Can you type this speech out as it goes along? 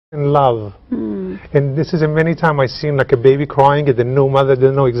in love. And this is many times I've seen like a baby crying and the new mother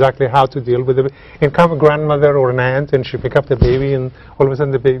didn't know exactly how to deal with it. And come a grandmother or an aunt and she pick up the baby and all of a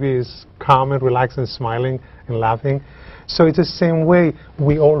sudden the baby is calm and relaxed and smiling and laughing. So it's the same way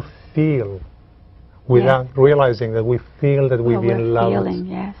we all feel without realizing that we feel that we've been loved. Feeling,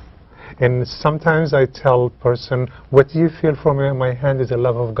 yes. And sometimes I tell a person, what do you feel from my hand is the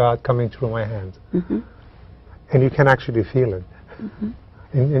love of God coming through my hand. And you can actually feel it.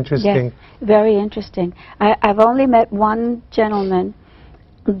 Interesting. Yes, very interesting. I've only met one gentleman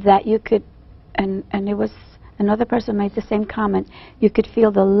that you could, and it was another person made the same comment, you could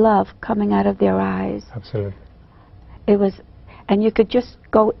feel the love coming out of their eyes. Absolutely. It was, and you could just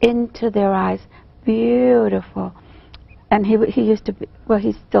go into their eyes. Beautiful. And he used to be, well,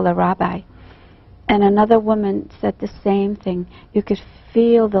 he's still a rabbi. And another woman said the same thing. You could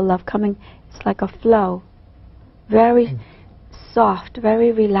feel the love coming. It's like a flow. Very soft,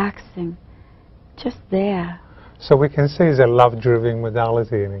 very relaxing. Just there. So we can say it's a love-driven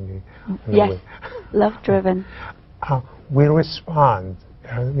modality in yes, love-driven. We respond.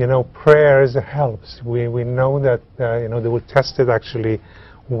 You know, prayers helps. We know that, you know, they will test it actually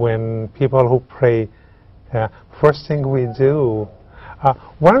when people who pray. First thing we do,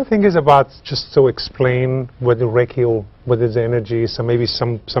 one thing is about just to explain what the Reiki or what is energy, so maybe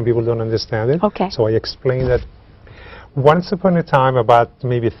some people don't understand it. Okay. So I explain that once upon a time, about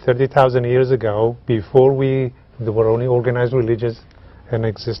maybe 30,000 years ago, before there were only organized religions and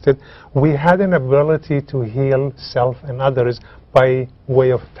existed, we had an ability to heal self and others by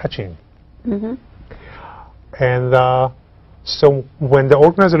way of touching. And so when the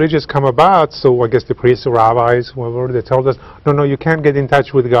organized religions come about, so I guess the priests or rabbis, whoever, they told us, no, you can't get in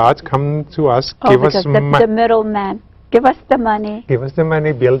touch with God. Come to us, give us the middleman. Give us the money. Give us the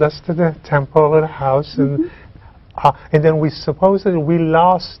money, build us to the temple or the house. And then we suppose that we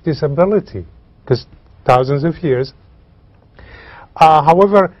lost this ability, because thousands of years.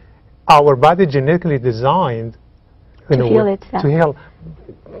 However, our body genetically designed to heal itself. To heal.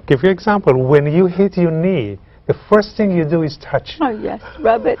 Give you an example. When you hit your knee, the first thing you do is touch. Oh yes,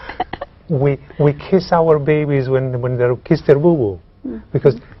 rub it. we kiss our babies when they kiss their boo-boo.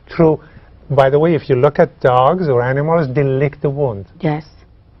 Because by the way, if you look at dogs or animals, they lick the wound. Yes.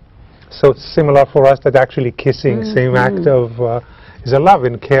 So it's similar for us that actually kissing, same act of, is a love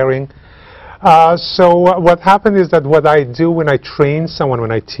and caring. So what happened is that what I do when I train someone,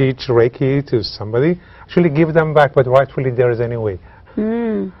 when I teach Reiki to somebody, actually give them back what rightfully theirs anyway.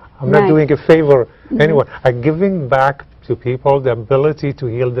 I'm not doing a favor to anyone. I'm giving back to people the ability to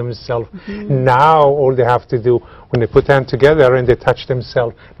heal themselves. Now all they have to do, when they put them together and they touch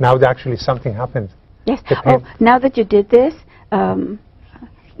themselves, now actually something happened. Yes. Oh, now that you did this,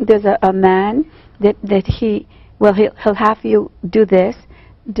 there's a man that he'll have you do this,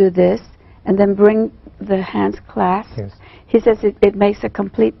 and then bring the hands clasped. Yes. He says it makes a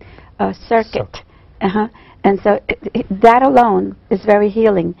complete circuit. And so that alone is very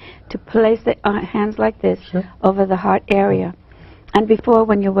healing, to place the hands like this over the heart area. And before,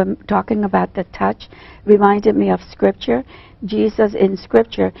 when you were talking about the touch, reminded me of Scripture. Jesus in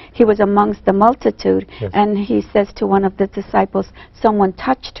Scripture, he was amongst the multitude, and he says to one of the disciples, someone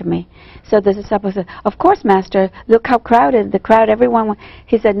touched me. So the disciple said, of course, Master, look how crowded, the crowd, everyone.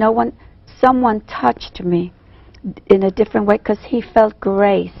 He said, no one, someone touched me in a different way, because he felt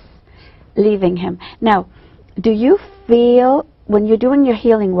grace leaving him. Now, do you feel, when you're doing your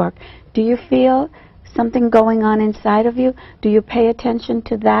healing work, do you feel something going on inside of you? Do you pay attention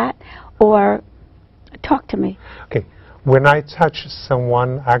to that? Or talk to me. Okay. When I touch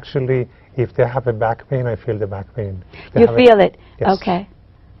someone, actually, if they have a back pain, I feel the back pain. You feel it? Yes. Okay.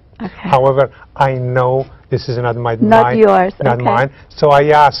 However, I know this is not my not yours. Not mine. So I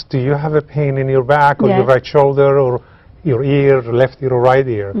ask, do you have a pain in your back or your right shoulder or your ear, left ear or right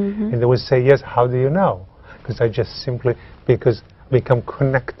ear? And they will say yes. How do you know? Because I just simply, because become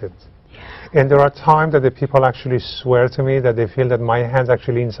connected. And there are times that the people actually swear to me that they feel that my hand's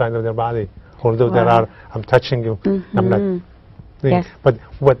actually inside of their body. Although I'm touching you, I'm not doing, but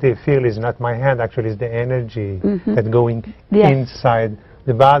what they feel is not my hand, actually is the energy that's going inside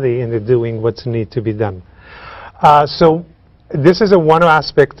the body and they're doing what's need to be done. So this is one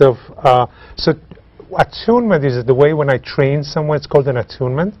aspect of, so attunement is the way when I train someone, it's called an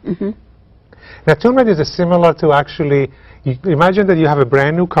attunement. An attunement is similar to actually, imagine that you have a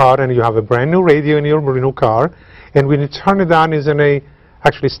brand new car and you have a brand new radio in your new car, and when you turn it on, it's in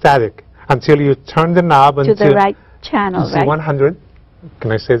actually static until you turn the knob to the right channel, right? 100.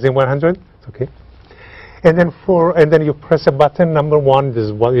 Can I say it's in 100? Okay. And then you press a button. Number one,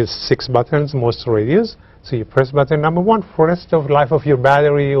 there's 6 buttons, most radios. So you press button number 1 for the rest of life of your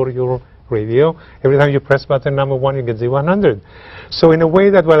battery or your radio. Every time you press button number 1, you get the 100. So in a way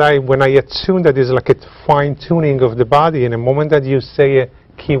that when I attune, that is like a fine-tuning of the body. In a moment that you say a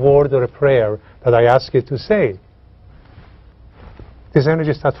keyword or a prayer that I ask you to say, this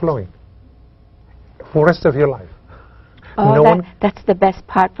energy starts flowing for the rest of your life. Oh, that's the best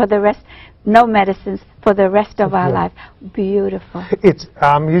part. For the rest, no medicines for the rest of our life. Beautiful. It's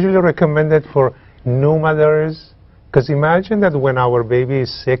usually recommended for new mothers, because imagine that when our baby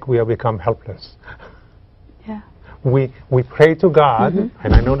is sick, we have become helpless. Yeah. We pray to God,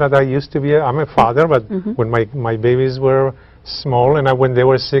 and I know that I used to be, I'm a father, but when my babies were small and when they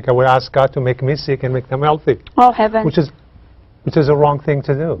were sick, I would ask God to make me sick and make them healthy. Oh, heaven. Which is a wrong thing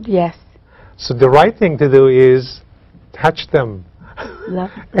to do. Yes. So the right thing to do is touch them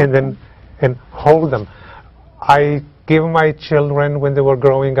and hold them. I give my children, when they were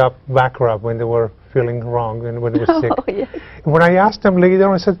growing up, back rub when they were feeling wrong and when they were sick. Oh, yes. When I asked them later,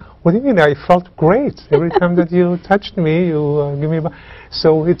 I said, "What do you mean? I felt great every time that you touched me. You give me a back."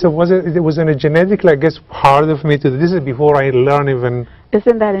 So it was in a genetically, I guess, part of me to. This is before I learned even.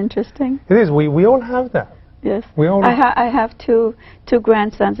 Isn't that interesting? It is. We all have that. Yes. We all. I have two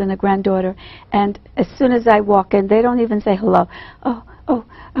grandsons and a granddaughter, and as soon as I walk in, they don't even say hello. Oh,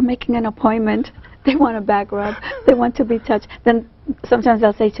 I'm making an appointment. They want a back rub. They want to be touched. Then sometimes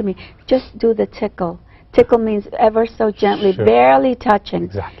they'll say to me, just do the tickle. Tickle means ever so gently, barely touching.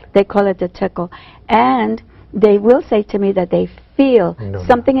 Exactly. They call it the tickle. And they will say to me that they feel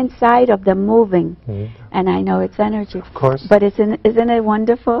something inside of them moving. And I know it's energy. Of course. But isn't it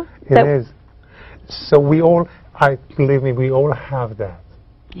wonderful? It is. So we all, believe me, we all have that.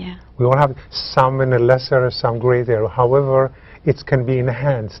 Yeah. We all have some in a lesser, some greater. However, it can be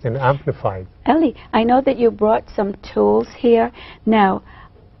enhanced and amplified. Ellie, I know that you brought some tools here. Now,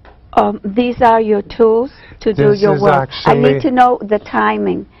 these are your tools to do your work. I need to know the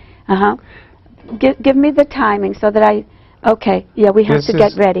timing. Give me the timing so that okay, yeah, we have to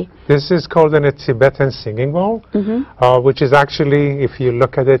get ready. This is called a Tibetan singing bowl, which is actually, if you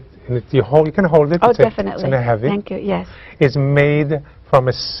look at it, you can hold it. Oh, definitely. It's heavy. Thank you, yes. It's made from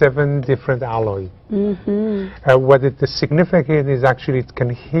 7 different alloys. The significance is actually it can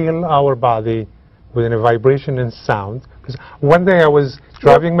heal our body within a vibration and sound. Because one day I was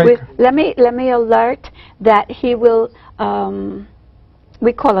driving my car. Let me alert that he will.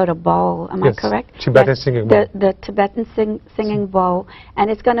 We call it a bowl. Am I correct? Tibetan singing bowl. The Tibetan singing bowl,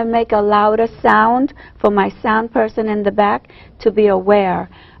 and it's going to make a louder sound for my sound person in the back to be aware.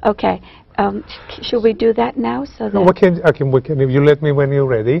 Okay. Should we do that now? So that we can, if you let me when you're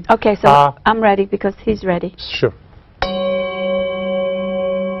ready. Okay, so I'm ready because he's ready. Sure.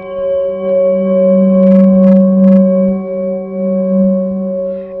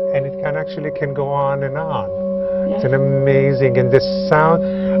 And it can go on and on. Yes. It's an amazing, and this sound.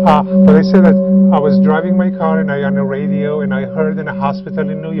 But I said that I was driving my car and on the radio, and I heard in a hospital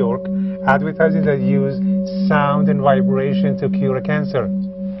in New York advertising that use sound and vibration to cure cancer.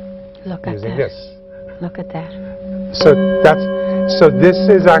 Look at that. This. Look at that. So this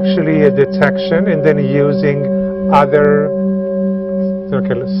is actually a detection, and then using other,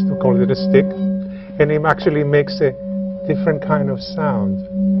 okay, let's call it a stick, and it actually makes a different kind of sound.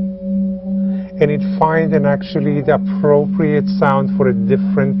 And it finds actually the appropriate sound for a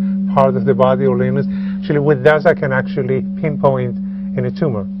different part of the body or illness. Actually, with that, I can actually pinpoint in a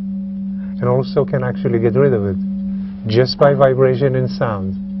tumor, and also can actually get rid of it just by vibration and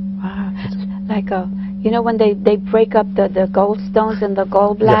sound. Wow, like when they break up the gallstones and the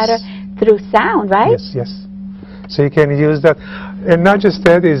gallbladder through sound, right? Yes. So you can use that, and not just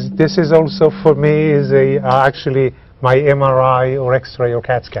that. This is also for me is actually my MRI or X-ray or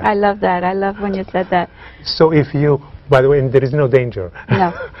CAT scan. I love that. I love when you said that. So if you, by the way, and there is no danger.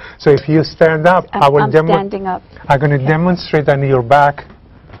 No. So if you stand up, I'm standing up. I'm going to demonstrate on your back,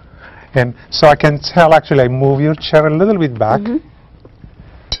 and so I can tell. Actually, I move your chair a little bit back.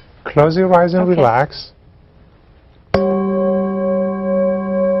 Close your eyes and relax.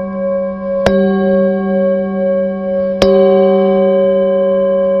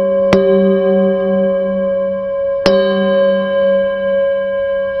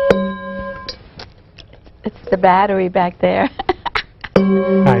 It's the battery back there.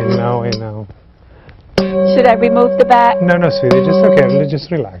 I know. Should I remove the bat? No, sweetie, just okay.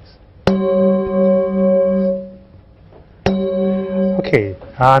 Just relax. Okay,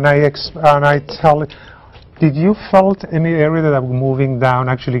 and I tell it. Did you felt any area that I'm moving down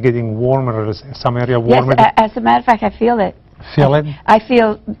actually getting warmer, or some area warmer? Yes, as a matter of fact, I feel it. Feel it? I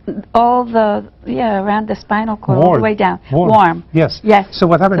feel all the, around the spinal cord, all the way down. Warm. Yes. Yes. So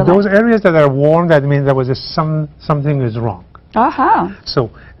what happened, those areas that are warm, that means there was something is wrong. So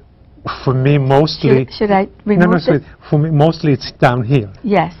for me, mostly... Should I remove it? For me, mostly it's down here.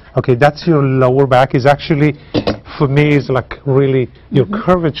 Yes. Okay, that's your lower back. Is actually, for me, is like really, your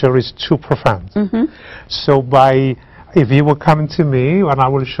curvature is too profound. So if you will come to me, and I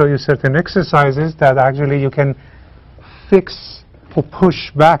will show you certain exercises that actually you can fix or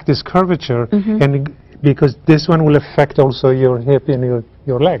push back this curvature, and because this one will affect also your hip and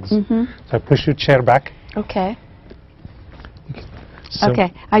your legs. So I push your chair back. Okay. So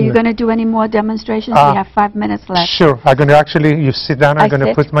okay. Are you going to do any more demonstrations? We have 5 minutes left. Sure. I'm going to actually, you sit down, I'm going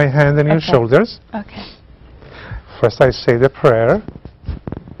to put my hand on your shoulders. Okay. First I say the prayer.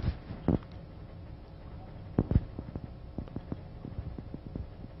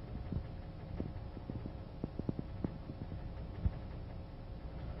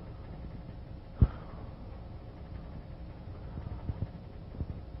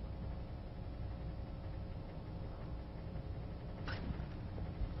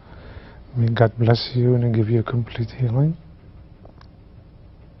 May God bless you and give you a complete healing.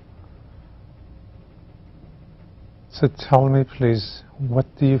 So tell me, please, what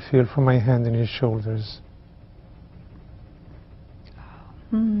do you feel from my hand and your shoulders?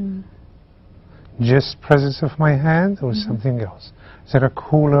 Just presence of my hand or something else? Is it a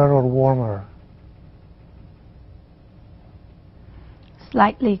cooler or warmer?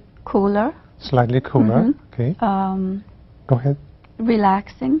 Slightly cooler. Slightly cooler, okay. Go ahead.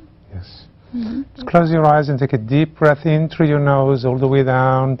 Relaxing. Yes. Just close your eyes and take a deep breath in through your nose all the way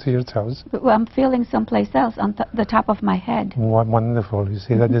down to your toes. But I'm feeling someplace else on the top of my head. Wonderful. You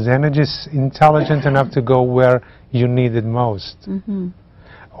see that this energy is intelligent enough to go where you need it most.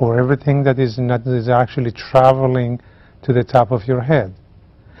 Or everything that is not is actually traveling to the top of your head.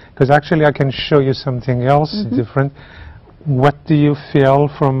 Because actually I can show you something else different. What do you feel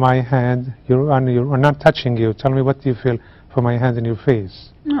from my hand? I'm not touching you. Tell me, what do you feel from my hand in your face?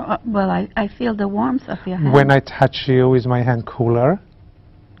 Well, I feel the warmth of your hand. When I touch you, is my hand cooler?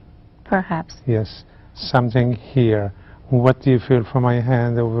 Perhaps. Yes. Something here. What do you feel from my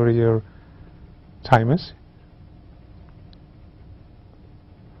hand over your thymus?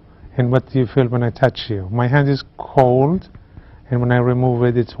 And what do you feel when I touch you? My hand is cold, and when I remove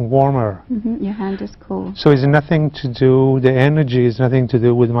it, it's warmer. Your hand is cool. So it's nothing to do, the energy is nothing to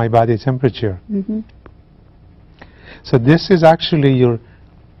do with my body temperature. So this is actually your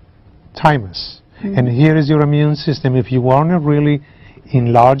thymus. And here is your immune system. If you want to really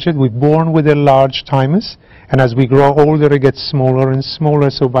enlarge it, we're born with a large thymus, and as we grow older it gets smaller and smaller.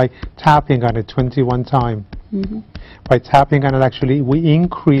 So by tapping on it 21 times, by tapping on it, actually we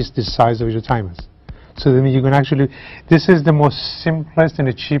increase the size of your thymus. So then you can actually, this is the most simplest and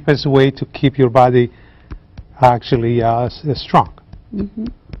the cheapest way to keep your body actually strong.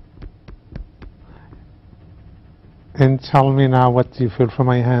 And tell me now, what do you feel from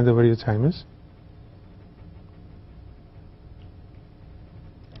my hand over your thymus?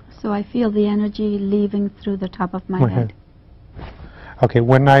 So I feel the energy leaving through the top of my head. Okay,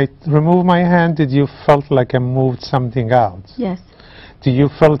 when I remove my hand, did you felt like I moved something out? Yes. Do you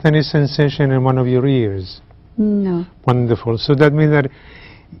felt any sensation in one of your ears? No. Wonderful. So that means that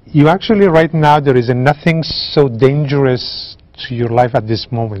you actually right now there is nothing so dangerous to your life at this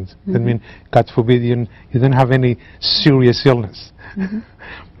moment. That means, God forbid, you don't have any serious illness.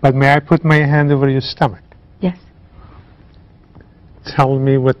 But may I put my hand over your stomach? Yes. Tell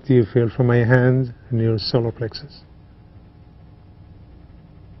me, what do you feel from my hand and your solar plexus?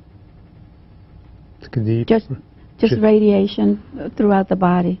 Take a deep just radiation throughout the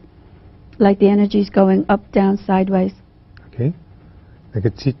body, like the energy is going up, down, sideways. Okay.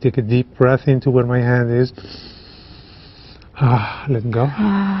 Take a deep breath into where my hand is. Let go.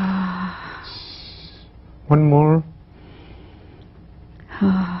 One more.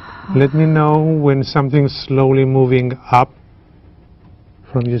 Let me know when something's slowly moving up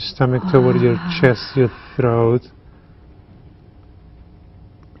from your stomach toward your chest, your throat.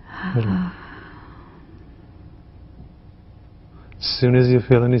 As soon as you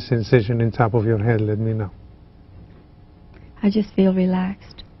feel any sensation in top of your head, let me know. I just feel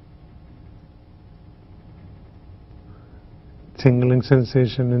relaxed. Tingling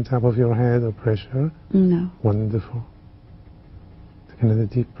sensation in top of your head or pressure? No. Wonderful. Take another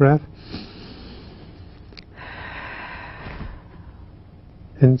deep breath.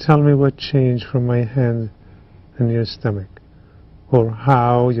 And tell me what changed from my hand and your stomach, or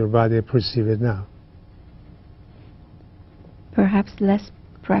how your body perceives it now. Perhaps less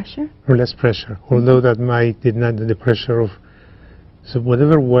pressure? Or less pressure, although that might did not the pressure of So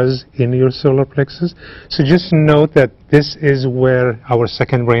whatever was in your solar plexus. So just note that this is where our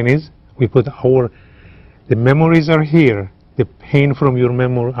second brain is. We put the memories are here. The pain from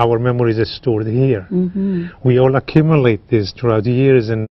our memories is stored here. We all accumulate this throughout the years, and